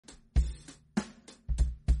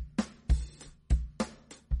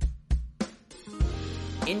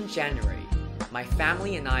In January, my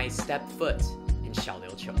family and I stepped foot in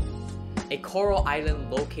Xiaoliuqiu, a coral island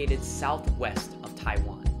located southwest of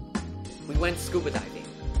Taiwan. We went scuba diving,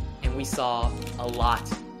 and we saw a lot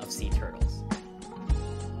of sea turtles.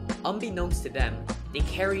 Unbeknownst to them, they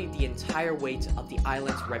carried the entire weight of the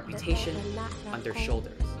island's reputation on their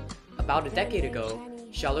shoulders. About a decade ago,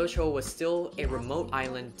 Xiaoliuqiu was still a remote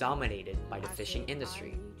island dominated by the fishing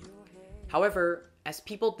industry. However, as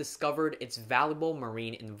people discovered its valuable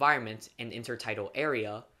marine environment and intertidal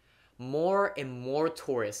area, more and more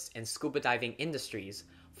tourists and scuba diving industries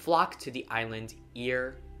flocked to the island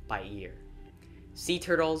year by year. Sea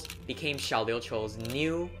turtles became Xiaoliuqiu's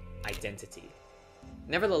new identity.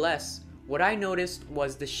 Nevertheless, what I noticed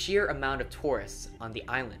was the sheer amount of tourists on the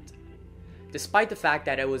island. Despite the fact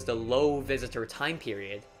that it was the low visitor time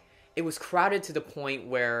period, it was crowded to the point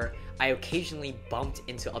where I occasionally bumped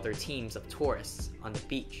into other teams of tourists on the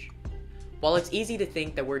beach. While it's easy to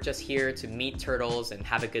think that we're just here to meet turtles and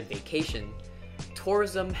have a good vacation,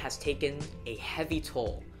 tourism has taken a heavy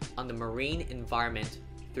toll on the marine environment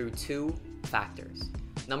through two factors.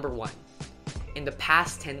 Number one, in the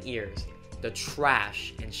past 10 years, the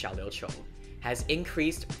trash in Xiaoliuqiu has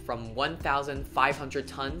increased from 1,500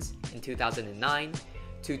 tons in 2009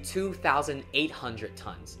 to 2,800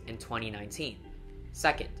 tons in 2019.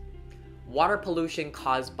 Second, water pollution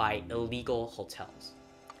caused by illegal hotels.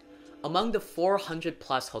 Among the 400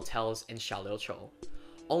 plus hotels in Xiaoliuqiu,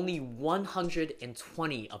 only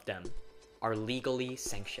 120 of them are legally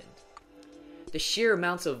sanctioned. The sheer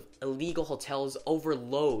amounts of illegal hotels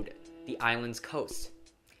overload the island's coast,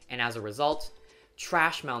 and as a result,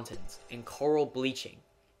 trash mountains and coral bleaching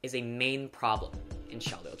is a main problem in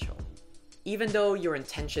Xiaoliuqiu. Even though your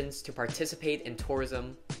intentions to participate in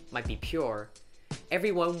tourism might be pure,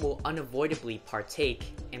 everyone will unavoidably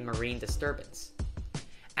partake in marine disturbance.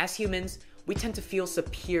 As humans, we tend to feel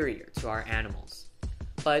superior to our animals,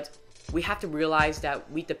 but we have to realize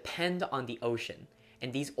that we depend on the ocean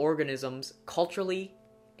and these organisms culturally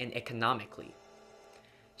and economically.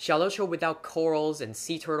 Xiaoliuqiu without corals and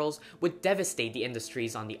sea turtles would devastate the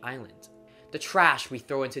industries on the island. The trash we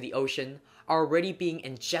throw into the ocean are already being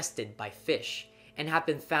ingested by fish and have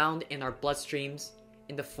been found in our bloodstreams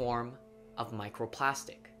in the form of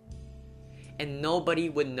microplastic. And nobody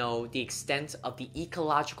would know the extent of the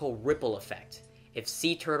ecological ripple effect if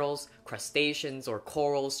sea turtles, crustaceans, or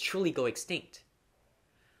corals truly go extinct.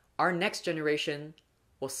 Our next generation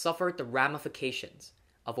will suffer the ramifications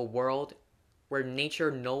of a world where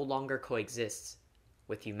nature no longer coexists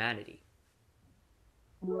with humanity.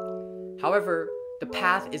 However, the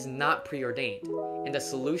path is not preordained, and the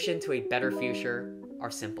solution to a better future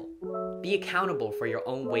are simple. Be accountable for your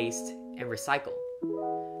own waste and recycle.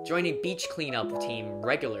 Join a beach cleanup team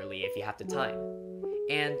regularly if you have the time.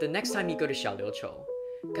 And the next time you go to Xiaoliuqiu,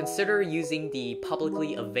 consider using the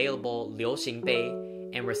publicly available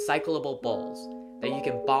liuxingbei and recyclable bowls that you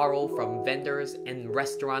can borrow from vendors and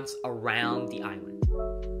restaurants around the island.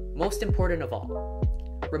 Most important of all,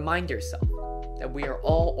 remind yourself that we are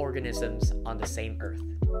all organisms on the same earth.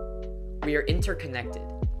 We are interconnected,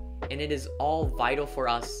 and it is all vital for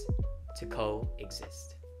us to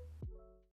coexist.